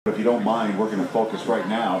If you don't mind, we're going to focus right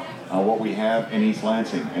now on what we have in East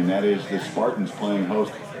Lansing, and that is the Spartans playing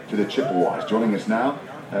host to the Chippewas. Joining us now,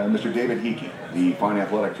 Mr. David Heeke, the Fine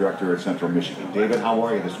Athletic Director at Central Michigan. David, how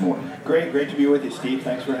are you this morning? Great to be with you, Steve.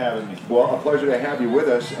 Thanks for having me. Well, a pleasure to have you with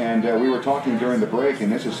us, and we were talking during the break,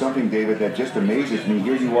 and this is something, David, that just amazes me.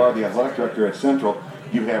 Here you are, the Athletic Director at Central.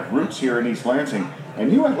 You have roots here in East Lansing,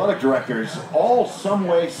 and you athletic directors all some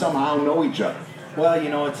way, somehow know each other. Well, you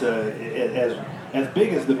know, it's as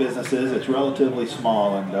big as the business is, it's relatively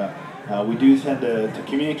small, and we do tend to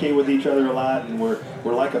communicate with each other a lot, and we're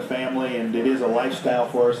like a family, and it is a lifestyle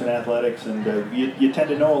for us in athletics, and you tend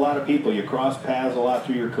to know a lot of people. You cross paths a lot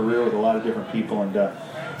through your career with a lot of different people, and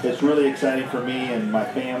it's really exciting for me and my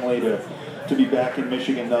family to be back in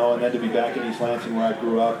Michigan, though, and then to be back in East Lansing where I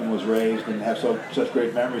grew up and was raised, and have such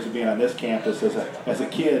great memories of being on this campus as a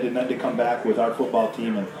kid, and then to come back with our football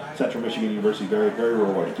team and Central Michigan University. Very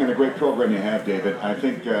rewarding. And a great program you have, David. I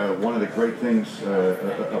think one of the great things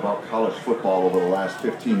about college football over the last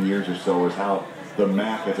 15 years or so is how the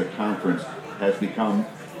MAC as a conference has become,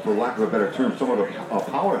 for lack of a better term, somewhat of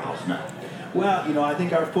a powerhouse now. Well, you know, I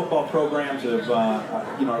think our football programs have,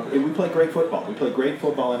 we play great football. We play great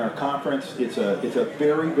football in our conference. It's a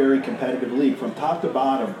very competitive league. From top to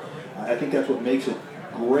bottom, I think that's what makes it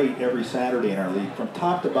great every Saturday in our league. From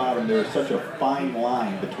top to bottom, there's such a fine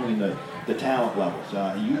line between the talent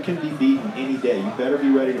levels. You can be beaten any day. You better be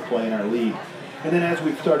ready to play in our league. And then as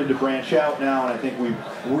we've started to branch out now, and I think we've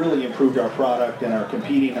really improved our product and are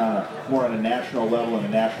competing more on a national level and a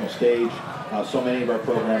national stage, so many of our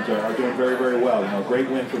programs are doing very well. You know, great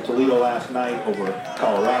win for Toledo last night over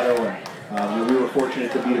Colorado, and we were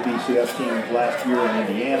fortunate to beat a BCS team last year in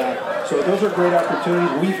Indiana. So those are great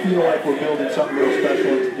opportunities. We feel like we're building something real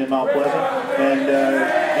special in Mount Pleasant,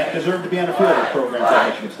 and deserve to be on the field with programs at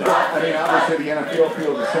Michigan State. I mean, obviously the NFL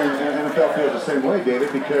feels the same way,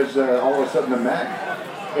 David, because all of a sudden the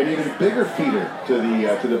MAC, an even bigger feeder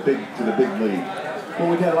to the big league. Well,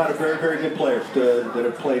 we've had a lot of very good players that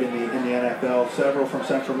have played in the NFL. Several from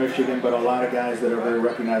Central Michigan, but a lot of guys that are very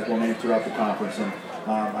recognizable names throughout the conference. And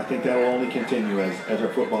I think that will only continue as our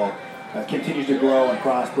football continues to grow and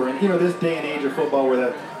prosper. And, you know, this day and age of football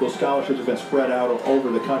where those scholarships have been spread out over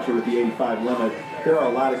the country with the 85 limit, there are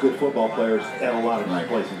a lot of good football players at a lot of different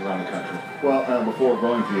places around the country. Well, before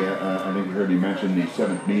going to you, I think you heard me mention the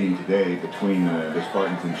 7th meeting today between the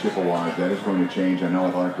Spartans and Chippewas. That is going to change. I know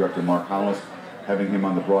Athletic Director Mark Hollis, having him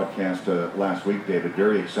on the broadcast last week, David,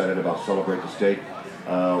 very excited about Celebrate the State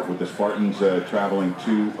with the Spartans traveling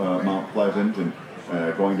to Mount Pleasant and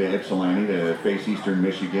going to Ypsilanti to face Eastern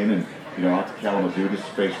Michigan, and out to Kalamazoo to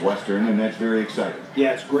face Western, and that's very exciting.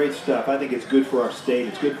 Yeah, it's great stuff. I think it's good for our state.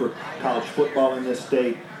 It's good for college football in this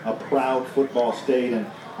state, a proud football state, and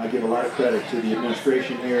I give a lot of credit to the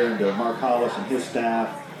administration here and to Mark Hollis and his staff,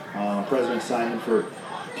 President Simon, for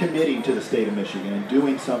committing to the state of Michigan and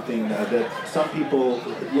doing something that some people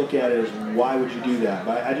look at as, why would you do that?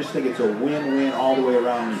 But I just think it's a win-win all the way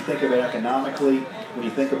around. When you think of it economically, when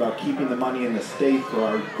you think about keeping the money in the state for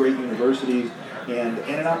our great universities, and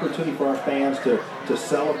an opportunity for our fans to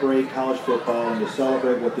celebrate college football and to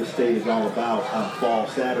celebrate what this state is all about on fall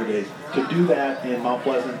Saturdays. To do that in Mount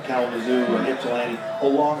Pleasant, Kalamazoo, and Ypsilanti,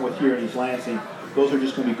 along with here in East Lansing, those are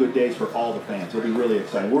just going to be good days for all the fans. It'll be really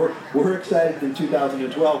exciting. We're excited in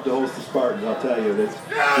 2012 to host the Spartans. I'll tell you,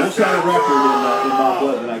 we'll set a record in Mount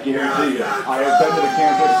Pleasant, I guarantee you. I have been to the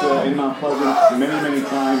campus in Mount Pleasant many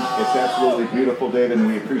times. It's absolutely beautiful, David, and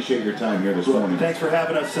we appreciate your time here this morning. Thanks for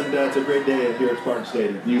having us, and it's a great day here at Spartan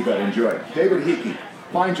Stadium. You bet. Enjoy. David Heeke,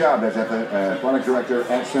 fine job as athletic director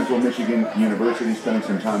at Central Michigan University, spending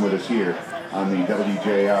some time with us here on the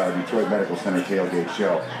WJR Detroit Medical Center Tailgate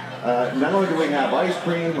Show. Not only do we have ice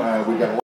cream, we've got